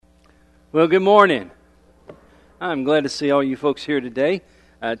Well, good morning. I'm glad to see all you folks here today.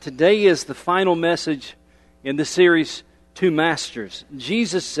 Today is the final message in the series, Two Masters.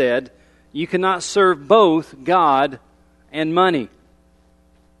 Jesus said, you cannot serve both God and money.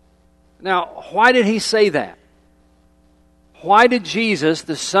 Now, why did he say that? Why did Jesus,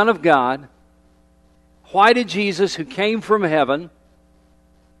 the Son of God, why did Jesus, who came from heaven,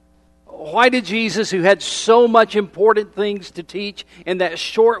 why did Jesus, who had so much important things to teach in that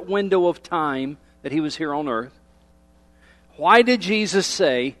short window of time that he was here on earth, why did Jesus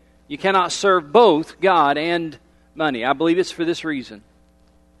say you cannot serve both God and money? I believe it's for this reason.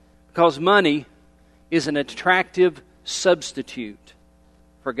 Because money is an attractive substitute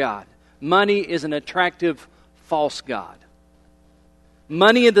for God. Money is an attractive false god.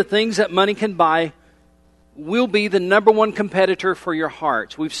 Money and the things that money can buy will be the number one competitor for your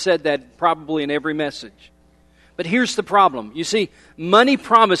hearts. We've said that probably in every message. But here's the problem. You see, money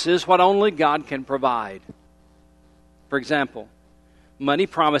promises what only God can provide. For example, money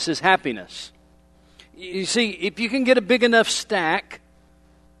promises happiness. You see, if you can get a big enough stack,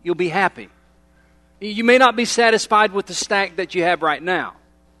 you'll be happy. You may not be satisfied with the stack that you have right now.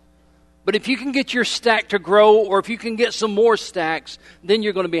 But if you can get your stack to grow, or if you can get some more stacks, then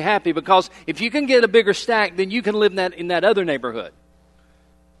you're going to be happy. Because if you can get a bigger stack, then you can live in that other neighborhood.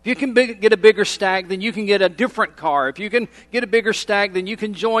 If you can get a bigger stack, then you can get a different car. If you can get a bigger stack, then you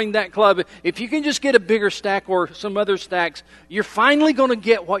can join that club. If you can just get a bigger stack or some other stacks, you're finally going to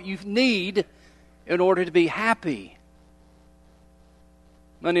get what you need in order to be happy.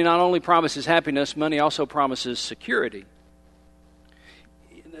 Money not only promises happiness, money also promises security.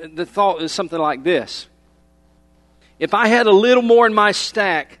 The thought is something like this. If I had a little more in my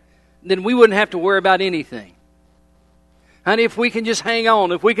stack, then we wouldn't have to worry about anything. Honey, if we can just hang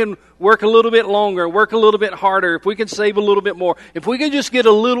on, if we can work a little bit longer, work a little bit harder, if we can save a little bit more, if we can just get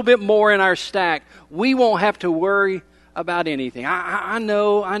a little bit more in our stack, we won't have to worry about anything. I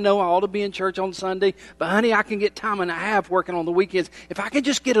know I ought to be in church on Sunday, but honey, I can get time and a half working on the weekends. If I can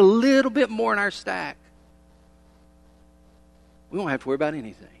just get a little bit more in our stack, we won't have to worry about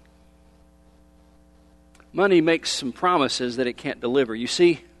anything. Money makes some promises that it can't deliver. You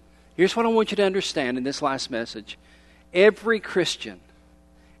see, here's what I want you to understand in this last message. Every Christian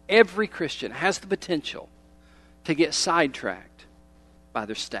has the potential to get sidetracked by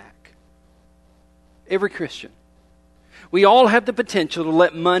their stack. Every Christian. We all have the potential to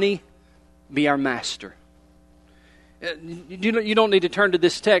let money be our master. You don't need to turn to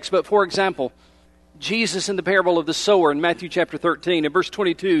this text, but for example, Jesus in the parable of the sower in Matthew chapter 13, in verse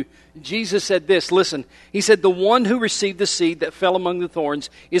 22, Jesus said this, listen, he said, the one who received the seed that fell among the thorns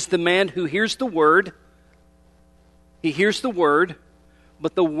is the man who hears the word. He hears the word,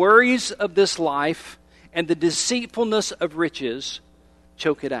 but the worries of this life and the deceitfulness of riches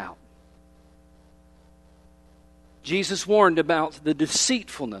choke it out. Jesus warned about the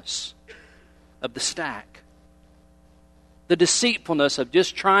deceitfulness of the stack. The deceitfulness of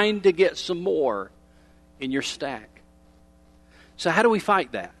just trying to get some more in your stack. So how do we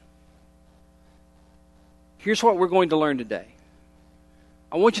fight that? Here's what we're going to learn today.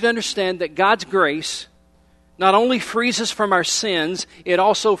 I want you to understand that God's grace not only frees us from our sins, it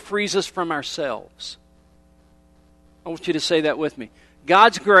also frees us from ourselves. I want you to say that with me.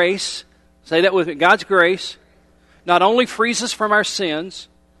 God's grace, say that with me. God's grace not only frees us from our sins,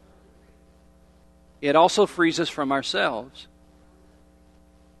 it also frees us from ourselves.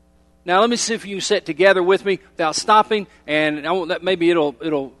 Now, let me see if you can sit together with me without stopping, and maybe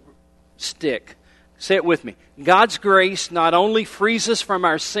it'll stick. Say it with me. God's grace not only frees us from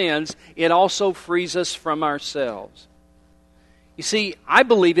our sins, it also frees us from ourselves. You see, I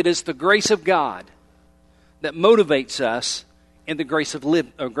believe it is the grace of God that motivates us in the grace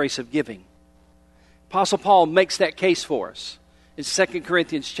of giving. Apostle Paul makes that case for us in 2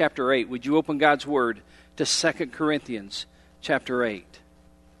 Corinthians chapter 8. Would you open God's Word to 2 Corinthians chapter 8?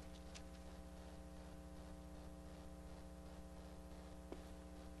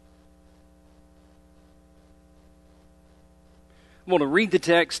 I'm going to read the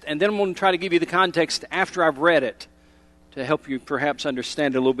text, and then I'm going to try to give you the context after I've read it to help you perhaps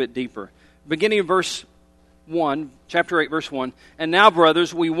understand it a little bit deeper. Beginning in verse 1, chapter 8, verse 1. And now,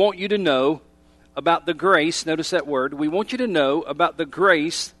 brothers, we want you to know about the grace, notice that word, we want you to know about the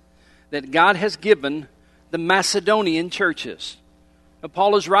grace that God has given the Macedonian churches. Now,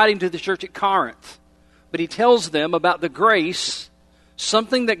 Paul is writing to the church at Corinth, but he tells them about the grace,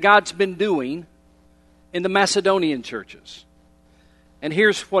 something that God's been doing in the Macedonian churches. And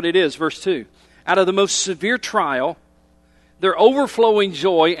here's what it is, verse 2. Out of the most severe trial, their overflowing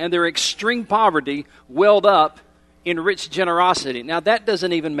joy and their extreme poverty welled up in rich generosity. Now, that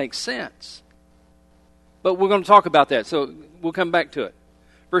doesn't even make sense. But we're going to talk about that, so we'll come back to it.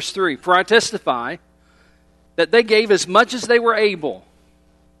 Verse 3, for I testify that they gave as much as they were able,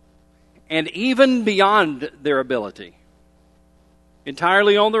 and even beyond their ability.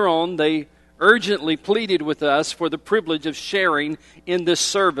 Entirely on their own, they urgently pleaded with us for the privilege of sharing in this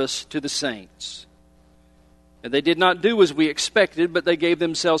service to the saints. And they did not do as we expected, but they gave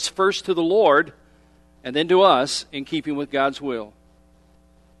themselves first to the Lord and then to us in keeping with God's will.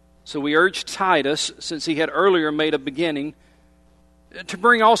 So we urged Titus, since he had earlier made a beginning, to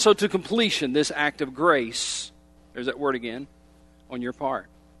bring also to completion this act of grace, there's that word again, on your part.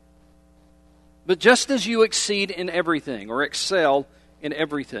 But just as you exceed in everything, or excel in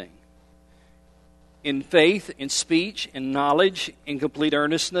everything, in faith, in speech, in knowledge, in complete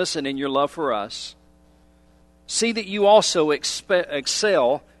earnestness, and in your love for us, see that you also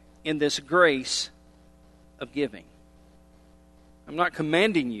excel in this grace of giving. I'm not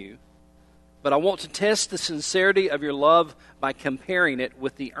commanding you, but I want to test the sincerity of your love by comparing it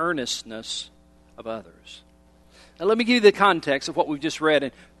with the earnestness of others. Now let me give you the context of what we've just read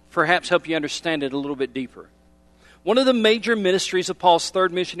and perhaps help you understand it a little bit deeper. One of the major ministries of Paul's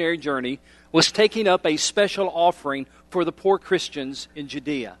third missionary journey was taking up a special offering for the poor Christians in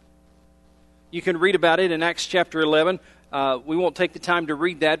Judea. You can read about it in Acts chapter 11. We won't take the time to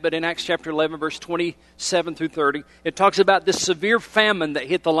read that, but in Acts chapter 11, verse 27 through 30, it talks about this severe famine that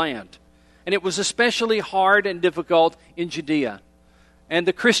hit the land. And it was especially hard and difficult in Judea. And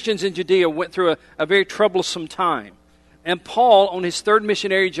the Christians in Judea went through a very troublesome time. And Paul, on his third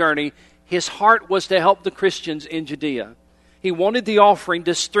missionary journey, his heart was to help the Christians in Judea. He wanted the offering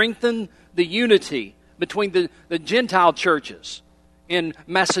to strengthen the unity between the Gentile churches in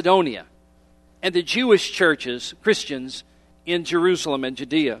Macedonia and the Jewish churches, Christians, in Jerusalem and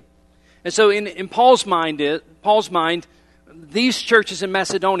Judea. And so in Paul's mind, these churches in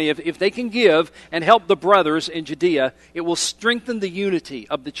Macedonia, if they can give and help the brothers in Judea, it will strengthen the unity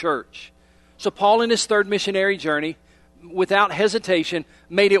of the church. So Paul, in his third missionary journey, without hesitation,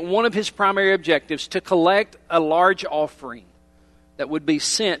 made it one of his primary objectives to collect a large offering that would be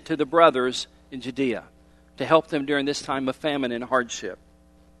sent to the brothers in Judea to help them during this time of famine and hardship.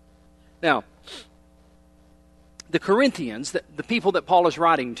 Now, the Corinthians, the people that Paul is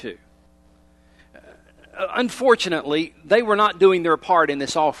writing to, unfortunately, they were not doing their part in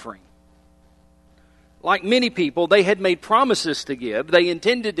this offering. Like many people, they had made promises to give, they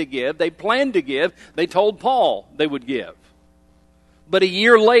intended to give, they planned to give, they told Paul they would give. But a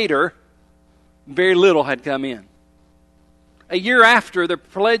year later, very little had come in. A year after their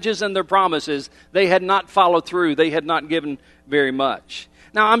pledges and their promises, they had not followed through, they had not given very much.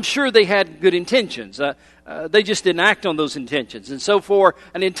 Now, I'm sure they had good intentions. They just didn't act on those intentions. And so for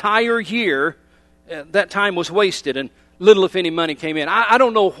an entire year, that time was wasted and little, if any, money came in. I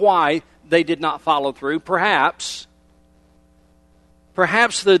don't know why they did not follow through. Perhaps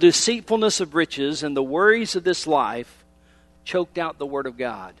the deceitfulness of riches and the worries of this life choked out the Word of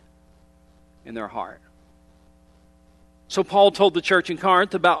God in their heart. So Paul told the church in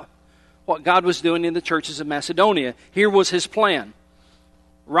Corinth about what God was doing in the churches of Macedonia. Here was his plan.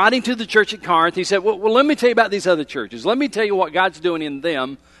 Writing to the church at Corinth, he said, well, let me tell you about these other churches. Let me tell you what God's doing in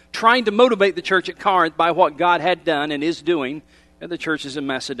them, trying to motivate the church at Corinth by what God had done and is doing in the churches in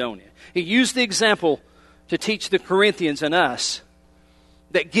Macedonia. He used the example to teach the Corinthians and us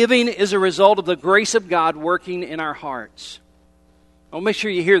that giving is a result of the grace of God working in our hearts. I'll make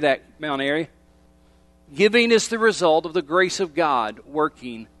sure you hear that, Mount Airy. Giving is the result of the grace of God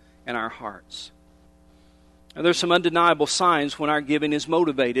working in our hearts. And there's some undeniable signs when our giving is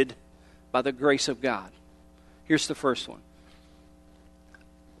motivated by the grace of God. Here's the first one.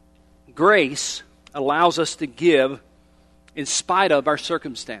 Grace allows us to give in spite of our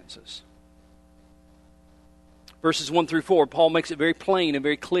circumstances. Verses 1 through 4, Paul makes it very plain and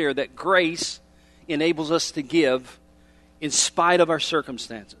very clear that grace enables us to give in spite of our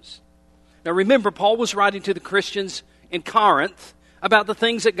circumstances. Now remember, Paul was writing to the Christians in Corinth about the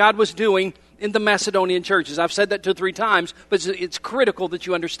things that God was doing in the Macedonian churches. I've said that 2 or 3 times, but it's critical that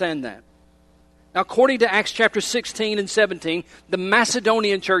you understand that. Now, according to Acts chapter 16 and 17, the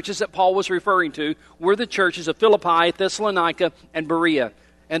Macedonian churches that Paul was referring to were the churches of Philippi, Thessalonica, and Berea.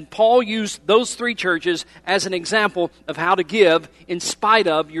 And Paul used those 3 churches as an example of how to give in spite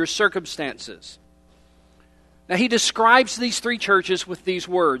of your circumstances. Now, he describes these 3 churches with these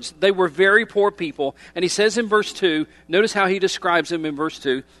words. They were very poor people. And he says in verse 2, notice how he describes them in verse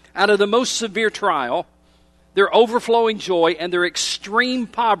 2, out of the most severe trial, their overflowing joy and their extreme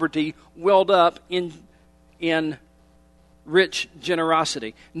poverty welled up in rich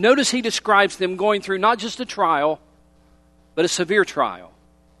generosity. Notice he describes them going through not just a trial, but a severe trial.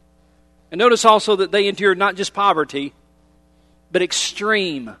 And notice also that they endured not just poverty, but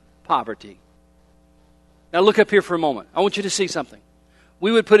extreme poverty. Now look up here for a moment. I want you to see something.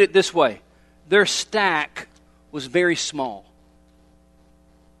 We would put it this way. Their stack was very small.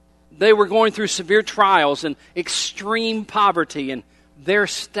 They were going through severe trials and extreme poverty, and their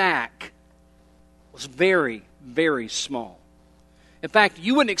stack was very, very small. In fact,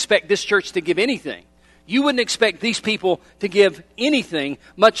 you wouldn't expect this church to give anything. You wouldn't expect these people to give anything,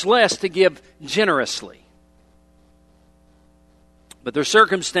 much less to give generously. But their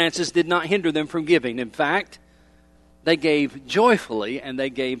circumstances did not hinder them from giving. In fact, they gave joyfully and they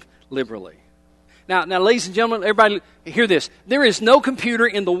gave liberally. Now, ladies and gentlemen, everybody hear this. There is no computer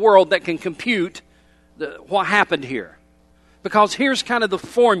in the world that can compute what happened here. Because here's kind of the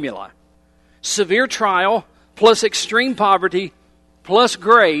formula. Severe trial plus extreme poverty plus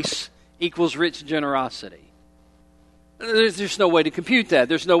grace equals rich generosity. There's no way to compute that.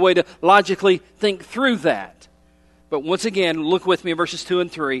 There's no way to logically think through that. But once again, look with me in verses 2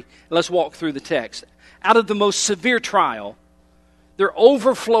 and 3. Let's walk through the text. Out of the most severe trial, their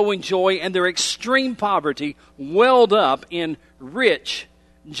overflowing joy and their extreme poverty welled up in rich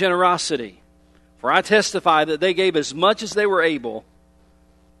generosity. For I testify that they gave as much as they were able,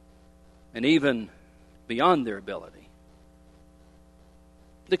 and even beyond their ability.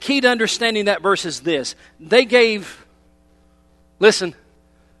 The key to understanding that verse is this. They gave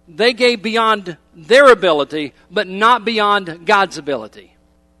beyond their ability, but not beyond God's ability.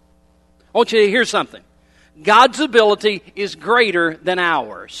 I want you to hear something. God's ability is greater than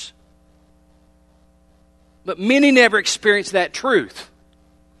ours. But many never experience that truth.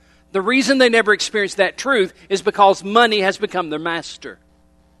 The reason they never experience that truth is because money has become their master.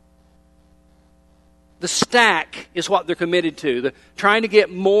 The stack is what they're committed to. Trying to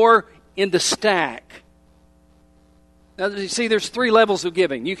get more in the stack. Now, you see, there's 3 levels of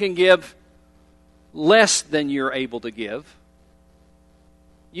giving. You can give less than you're able to give.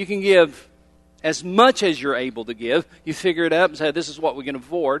 You can give as much as you're able to give. You figure it out and say, this is what we can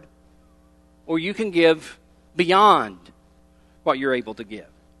afford. Or you can give beyond what you're able to give.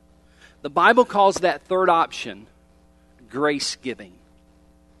 The Bible calls that third option grace giving.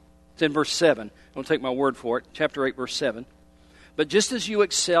 It's in verse 7. Don't take my word for it. Chapter 8, verse 7. But just as you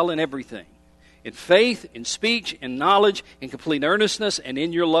excel in everything, in faith, in speech, in knowledge, in complete earnestness, and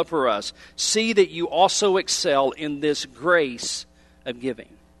in your love for us, see that you also excel in this grace of giving.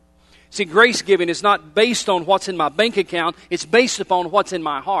 See, grace giving is not based on what's in my bank account. It's based upon what's in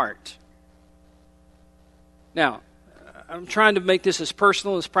my heart. Now, I'm trying to make this as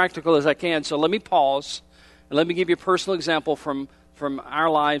personal, as practical as I can. So let me pause and let me give you a personal example from our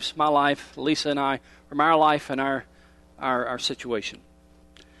lives, my life, Lisa and I, from our life and our situation.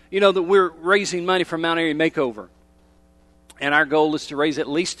 You know that we're raising money for Mount Airy Makeover. And our goal is to raise at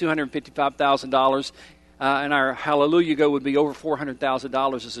least $255,000. And our hallelujah goal would be over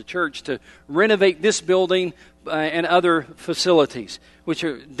 $400,000 as a church to renovate this building and other facilities, which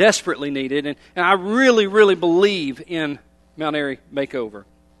are desperately needed. And I really, really believe in Mount Airy Makeover.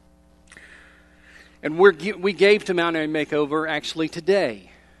 And we gave to Mount Airy Makeover actually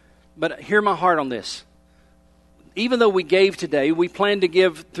today. But hear my heart on this. Even though we gave today, we plan to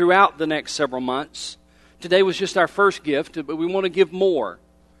give throughout the next several months. Today was just our first gift, but we want to give more.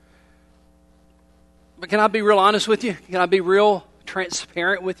 But can I be real honest with you? Can I be real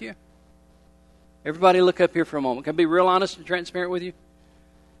transparent with you? Everybody look up here for a moment. Can I be real honest and transparent with you?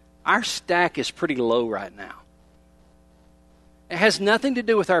 Our stack is pretty low right now. It has nothing to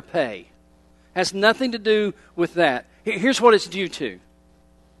do with our pay. It has nothing to do with that. Here's what it's due to.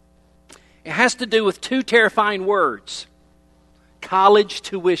 It has to do with 2 terrifying words. College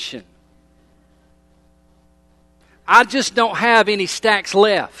tuition. I just don't have any stacks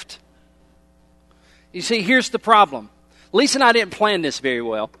left. You see, here's the problem. Lisa and I didn't plan this very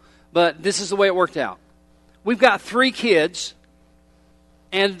well, but this is the way it worked out. We've got 3 kids,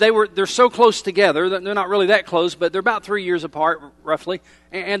 and they're so close together. They're not really that close, but they're about 3 years apart, roughly.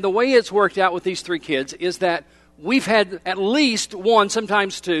 And the way it's worked out with these 3 kids is that we've had at least 1,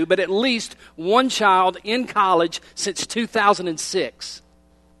 sometimes 2, but at least 1 child in college since 2006.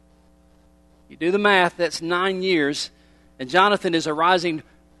 You do the math, that's 9 years. And Jonathan is a rising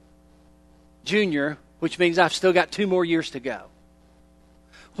junior, which means I've still got 2 more years to go.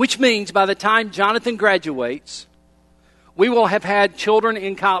 Which means by the time Jonathan graduates, we will have had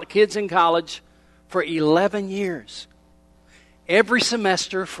kids in college for 11 years. Every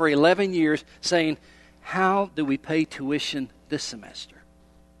semester for 11 years saying, how do we pay tuition this semester?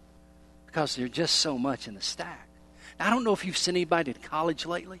 Because there's just so much in the stack. Now, I don't know if you've sent anybody to college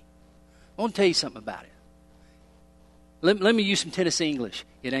lately. I want to tell you something about it. Let me use some Tennessee English.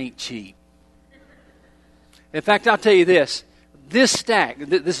 It ain't cheap. In fact, I'll tell you this. This stack,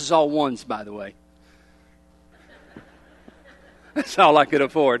 this is all ones, by the way. That's all I could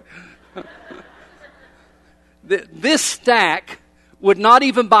afford. This stack would not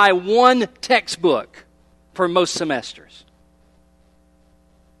even buy one textbook for most semesters.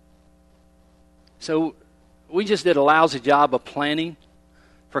 So we just did a lousy job of planning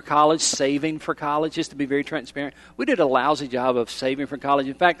for college, saving for college, just to be very transparent. We did a lousy job of saving for college.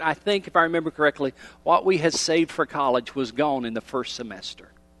 In fact, I think, if I remember correctly, what we had saved for college was gone in the first semester.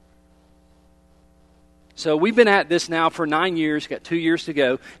 So we've been at this now for 9 years, got 2 years to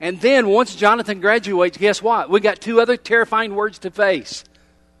go. And then once Jonathan graduates, guess what? We got 2 other terrifying words to face.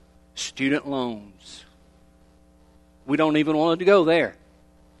 Student loans. We don't even want to go there,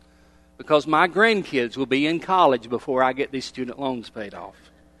 because my grandkids will be in college before I get these student loans paid off.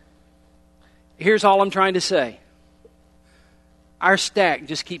 Here's all I'm trying to say. Our stack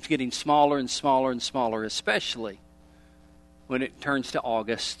just keeps getting smaller and smaller and smaller, especially when it turns to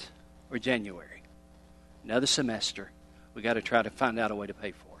August or January. Another semester, we got to try to find out a way to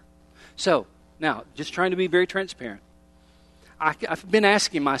pay for. So, now, just trying to be very transparent. I've been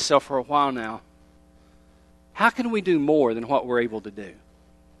asking myself for a while now, how can we do more than what we're able to do?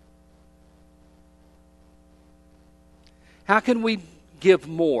 How can we give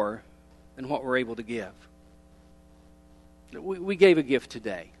more than what we're able to give? We gave a gift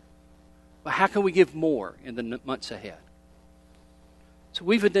today. But how can we give more in the months ahead? So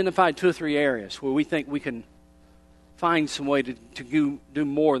we've identified 2 or 3 areas where we think we can find some way to do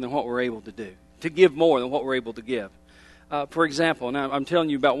more than what we're able to do, to give more than what we're able to give. For example, now I'm telling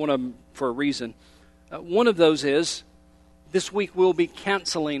you about one of them for a reason. One of those is, this week we'll be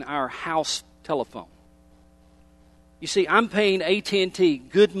canceling our house telephone. You see, I'm paying AT&T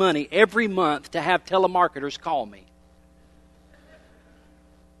good money every month to have telemarketers call me.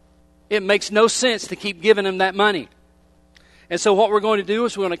 It makes no sense to keep giving them that money. And so what we're going to do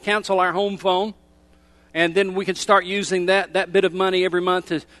is we're going to cancel our home phone, and then we can start using that bit of money every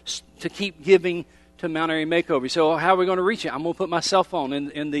month to keep giving to Mount Airy Makeover. So how are we going to reach it? I'm going to put my cell phone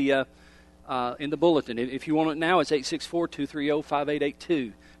in the bulletin. If you want it now, it's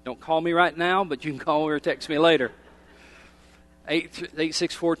 864-230-5882. Don't call me right now, but you can call me or text me later.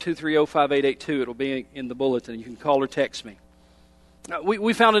 864-230-5882. It'll be in the bulletin. You can call or text me.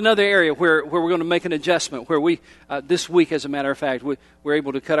 We found another area where we're going to make an adjustment, where we, this week, as a matter of fact, we're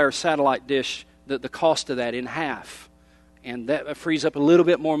able to cut our satellite dish, the cost of that, in half. And that frees up a little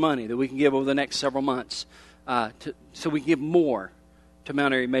bit more money that we can give over the next several months, so we can give more to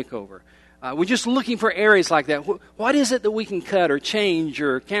Mount Airy Makeover. We're just looking for areas like that. What is it that we can cut or change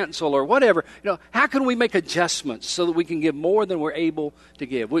or cancel or whatever? How can we make adjustments so that we can give more than we're able to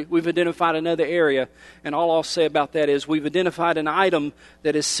give? We've identified another area, and all I'll say about that is we've identified an item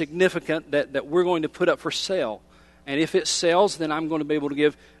that is significant that we're going to put up for sale. And if it sells, then I'm going to be able to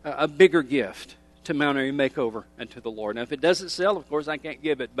give a bigger gift to Mount Airy Makeover and to the Lord. Now, if it doesn't sell, of course, I can't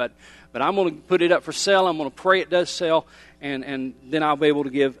give it, but I'm going to put it up for sale. I'm going to pray it does sell, and then I'll be able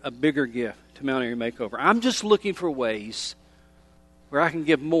to give a bigger gift to Mount Airy Makeover. I'm just looking for ways where I can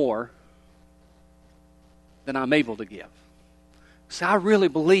give more than I'm able to give. So I really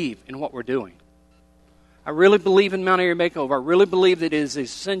believe in what we're doing. I really believe in Mount Airy Makeover. I really believe that it is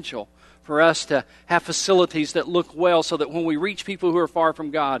essential for us to have facilities that look well, so that when we reach people who are far from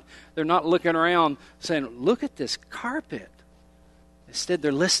God, they're not looking around saying, look at this carpet. Instead,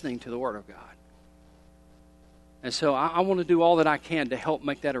 they're listening to the Word of God. And so I want to do all that I can to help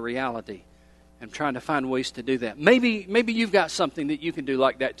make that a reality. I'm trying to find ways to do that. Maybe you've got something that you can do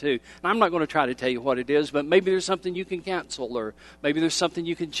like that too. And I'm not going to try to tell you what it is, but maybe there's something you can cancel, or maybe there's something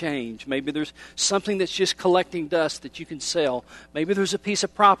you can change. Maybe there's something that's just collecting dust that you can sell. Maybe there's a piece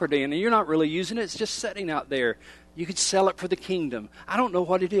of property and you're not really using it. It's just sitting out there. You could sell it for the kingdom. I don't know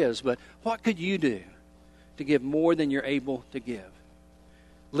what it is, but what could you do to give more than you're able to give?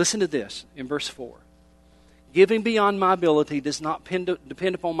 Listen to this in verse 4. Giving beyond my ability does not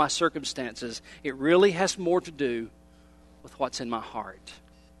depend upon my circumstances. It really has more to do with what's in my heart.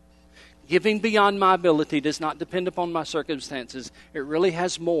 Giving beyond my ability does not depend upon my circumstances. It really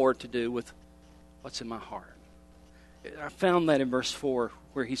has more to do with what's in my heart. I found that in verse 4,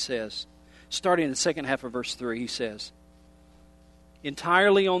 where he says, starting in the second half of verse 3, he says,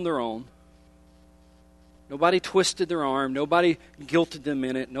 entirely on their own. Nobody twisted their arm. Nobody guilted them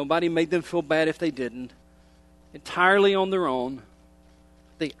in it. Nobody made them feel bad if they didn't. Entirely on their own,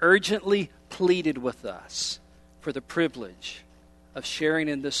 they urgently pleaded with us for the privilege of sharing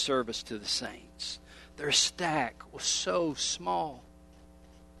in this service to the saints. Their stack was so small,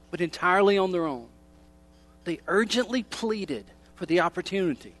 but entirely on their own, They urgently pleaded for the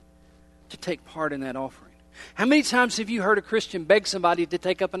opportunity to take part in that offering. How many times have you heard a Christian beg somebody to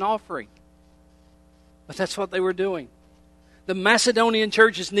take up an offering? But that's what they were doing. The Macedonian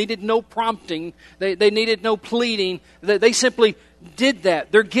churches needed no prompting. They needed no pleading. They simply did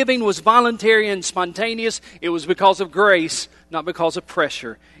that. Their giving was voluntary and spontaneous. It was because of grace, not because of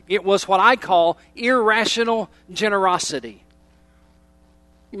pressure. It was what I call irrational generosity.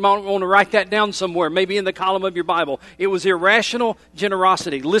 You might want to write that down somewhere, maybe in the column of your Bible. It was irrational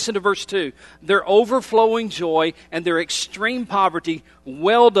generosity. Listen to verse 2. Their overflowing joy and their extreme poverty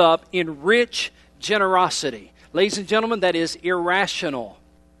welled up in rich generosity. Ladies and gentlemen, that is irrational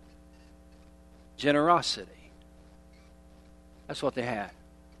generosity. That's what they had.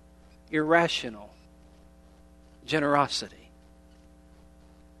 Irrational generosity.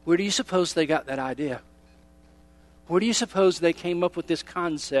 Where do you suppose they got that idea? Where do you suppose they came up with this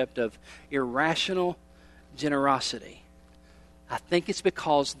concept of irrational generosity? I think it's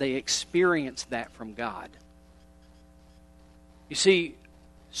because they experienced that from God. You see,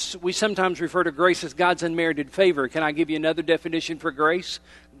 we sometimes refer to grace as God's unmerited favor. Can I give you another definition for grace?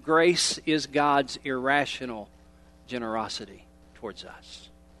 Grace is God's irrational generosity towards us.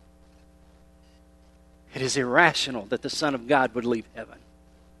 It is irrational that the Son of God would leave heaven.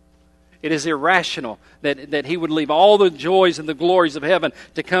 It is irrational that He would leave all the joys and the glories of heaven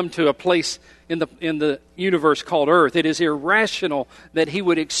to come to a place in the universe called earth. It is irrational that He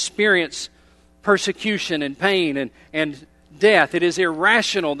would experience persecution and pain and death. It is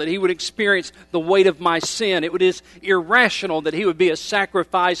irrational that He would experience the weight of my sin. It is irrational that He would be a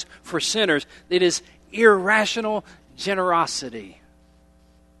sacrifice for sinners. It is irrational generosity.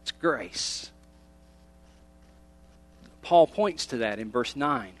 It's grace. Paul points to that in verse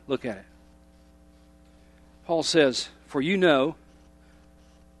 9. Look at it. Paul says, "For you know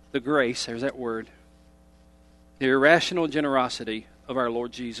the grace," there's that word, "the irrational generosity of our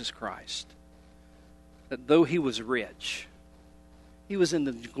Lord Jesus Christ, that though He was rich," He was in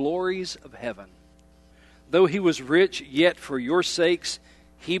the glories of heaven. "Though He was rich, yet for your sakes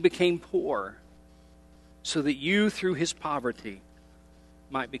He became poor, so that you through His poverty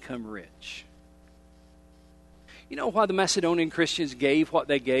might become rich." You know why the Macedonian Christians gave what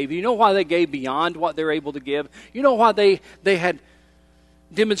they gave? You know why they gave beyond what they're able to give? You know why they had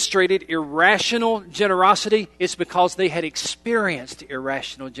demonstrated irrational generosity? It's because they had experienced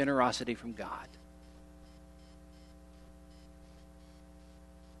irrational generosity from God.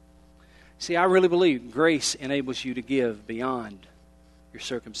 See, I really believe grace enables you to give beyond your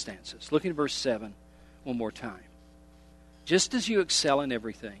circumstances. Look at verse 7 one more time. "Just as you excel in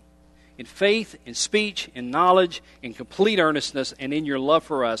everything, in faith, in speech, in knowledge, in complete earnestness, and in your love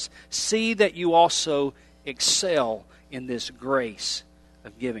for us, see that you also excel in this grace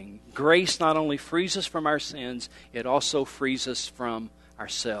of giving." Grace not only frees us from our sins, it also frees us from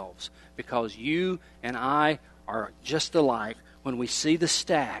ourselves. Because you and I are just alike. When we see the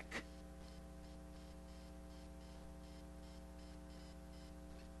stack,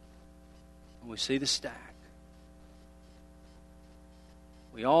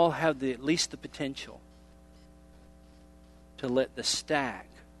 we all have at least the potential to let the stack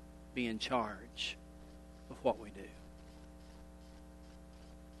be in charge of what we do.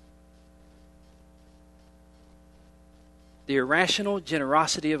 The irrational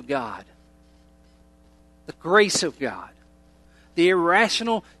generosity of God, the grace of God, the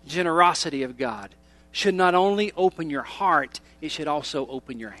irrational generosity of God should not only open your heart, it should also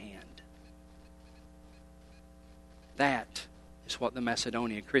open your hand. That is what the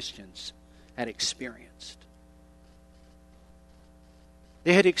Macedonian Christians had experienced.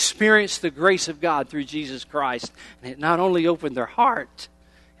 They had experienced the grace of God through Jesus Christ, and it not only opened their heart,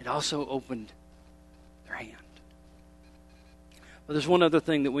 it also opened their hand. But there's one other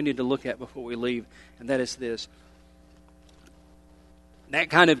thing that we need to look at before we leave, and that is this. That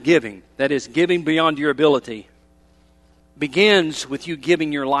kind of giving, that is giving beyond your ability, begins with you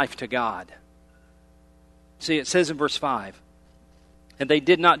giving your life to God. See, it says in verse 5, "And they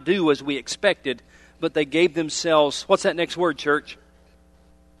did not do as we expected, but they gave themselves," what's that next word, church?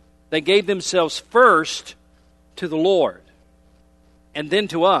 They gave themselves first to the Lord, and then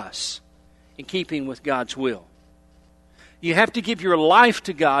to us, in keeping with God's will. You have to give your life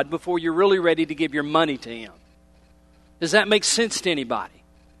to God before you're really ready to give your money to Him. Does that make sense to anybody?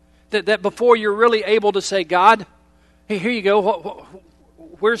 That before you're really able to say, "God, hey, here you go,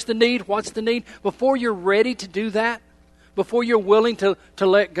 where's the need? What's the need?" Before you're ready to do that, before you're willing to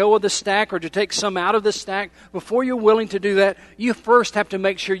let go of the stack or to take some out of the stack, before you're willing to do that, you first have to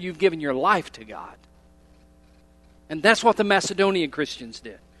make sure you've given your life to God. And that's what the Macedonian Christians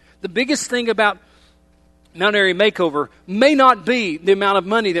did. The biggest thing about Mount Airy Makeover may not be the amount of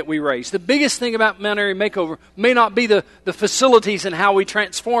money that we raise. The biggest thing about Mount Airy Makeover may not be the facilities and how we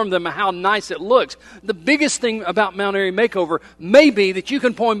transform them and how nice it looks. The biggest thing about Mount Airy Makeover may be that you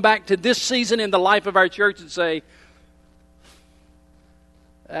can point back to this season in the life of our church and say,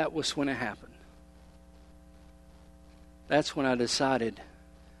 that was when it happened. That's when I decided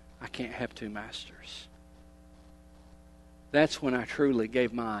I can't have two masters. That's when I truly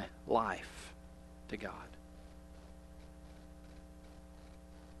gave my life to God.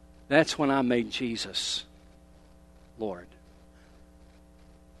 That's when I made Jesus Lord.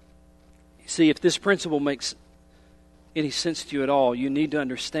 You see, if this principle makes any sense to you at all, you need to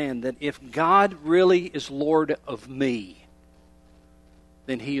understand that if God really is Lord of me,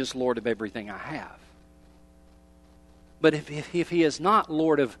 then He is Lord of everything I have. But if He is not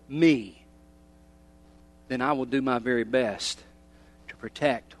Lord of me, then I will do my very best to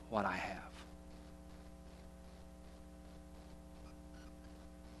protect what I have.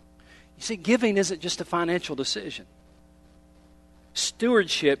 You see, giving isn't just a financial decision.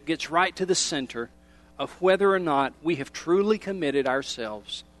 Stewardship gets right to the center of whether or not we have truly committed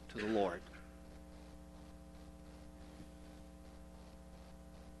ourselves to the Lord.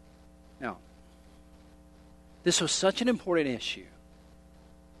 Now, this was such an important issue.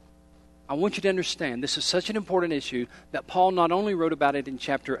 I want you to understand this is such an important issue that Paul not only wrote about it in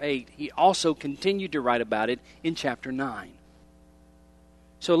chapter 8, he also continued to write about it in chapter 9.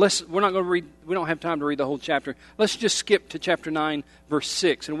 So we're not going to read, we don't have time to read the whole chapter. Let's just skip to chapter 9, verse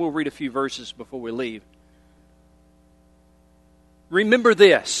 6, and we'll read a few verses before we leave. Remember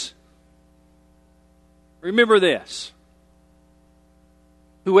this. Remember this.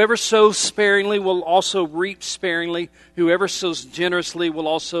 Whoever sows sparingly will also reap sparingly. Whoever sows generously will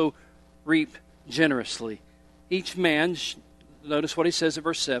also reap generously. Each man, notice what he says in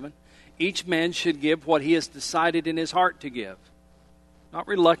verse 7, each man should give what he has decided in his heart to give. Not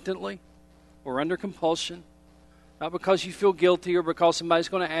reluctantly or under compulsion. Not because you feel guilty or because somebody's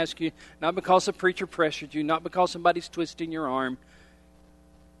going to ask you. Not because a preacher pressured you. Not because somebody's twisting your arm.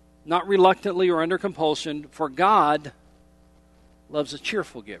 Not reluctantly or under compulsion. For God loves a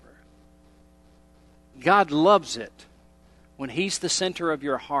cheerful giver. God loves it when He's the center of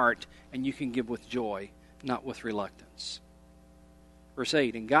your heart and you can give with joy, not with reluctance. Verse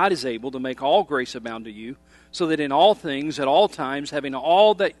 8, and God is able to make all grace abound to you, so that in all things, at all times, having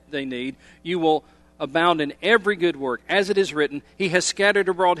all that they need, you will abound in every good work. As it is written, He has scattered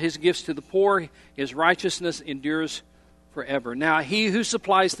abroad His gifts to the poor, His righteousness endures forever. Now He who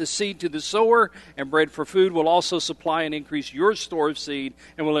supplies the seed to the sower and bread for food will also supply and increase your store of seed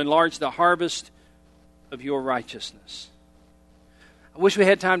and will enlarge the harvest of your righteousness. I wish we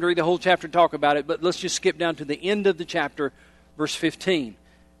had time to read the whole chapter and talk about it, but let's just skip down to the end of the chapter, verse 15.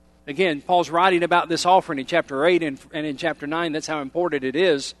 Again, Paul's writing about this offering in chapter 8 and in chapter 9. That's how important it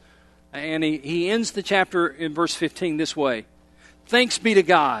is. And he ends the chapter in verse 15 this way. Thanks be to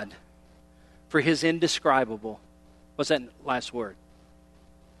God for His indescribable, what's that last word?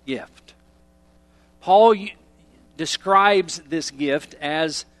 Gift. Paul describes this gift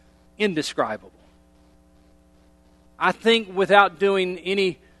as indescribable. I think without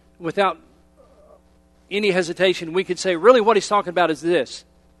any hesitation, we could say really what he's talking about is this.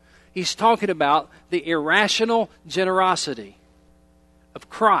 He's talking about the irrational generosity of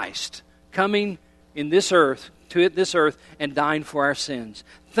Christ coming in this earth, to this earth, and dying for our sins.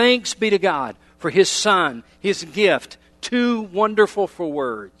 Thanks be to God for His Son, His gift, too wonderful for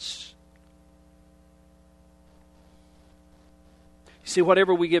words. You see,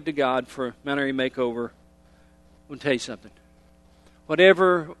 whatever we give to God for Mount Airy Makeover, I'll tell you something.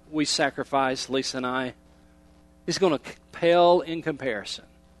 Whatever we sacrifice, Lisa and I, is going to pale in comparison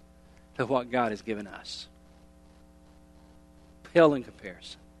to what God has given us. Pale in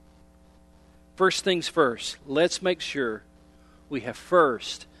comparison. First things first, let's make sure we have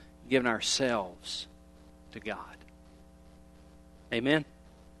first given ourselves to God. Amen?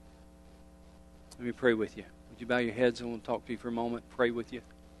 Let me pray with you. Would you bow your heads? I want to talk to you for a moment, pray with you.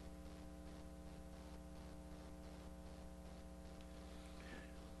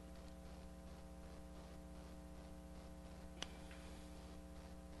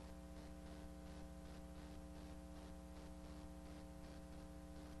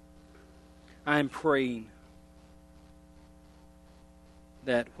 I am praying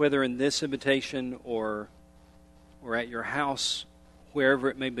that whether in this invitation or at your house, wherever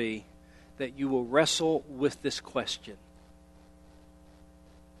it may be, that you will wrestle with this question.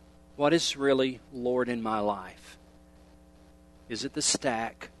 What is really Lord in my life? Is it the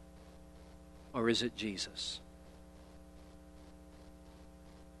stack or is it Jesus?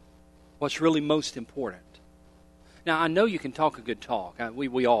 What's really most important? Now, I know you can talk a good talk.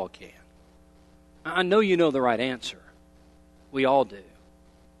 We all can. I know you know the right answer. We all do.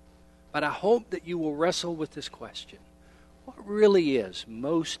 But I hope that you will wrestle with this question. What really is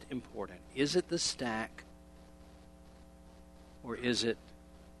most important? Is it the stack, or is it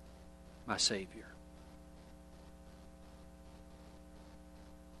my Savior?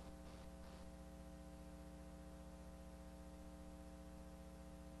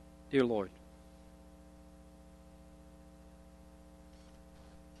 Dear Lord,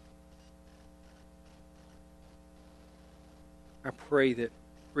 I pray that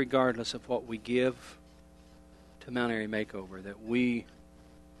regardless of what we give to Mount Airy Makeover, that we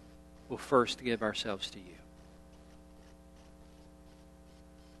will first give ourselves to you.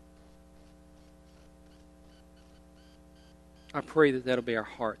 I pray that that'll be our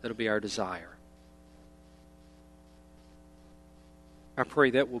heart, that'll be our desire. I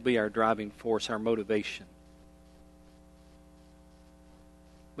pray that will be our driving force, our motivation.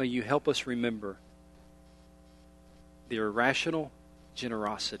 May you help us remember the irrational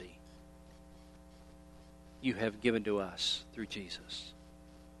generosity you have given to us through Jesus.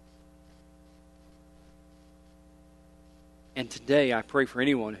 And today I pray for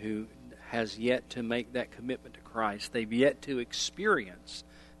anyone who has yet to make that commitment to Christ. They've yet to experience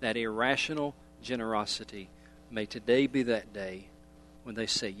that irrational generosity. May today be that day when they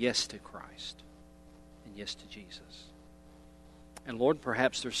say yes to Christ and yes to Jesus. And Lord,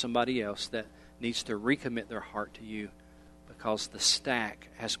 perhaps there's somebody else that needs to recommit their heart to you because the stack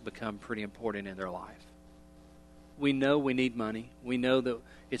has become pretty important in their life. We know we need money. We know that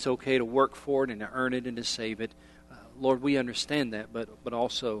it's okay to work for it and to earn it and to save it. Lord, we understand that, but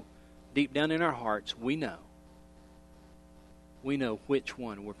also deep down in our hearts, we know which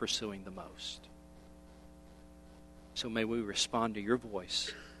one we're pursuing the most. So may we respond to your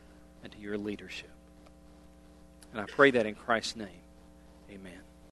voice and to your leadership. And I pray that in Christ's name. Amen.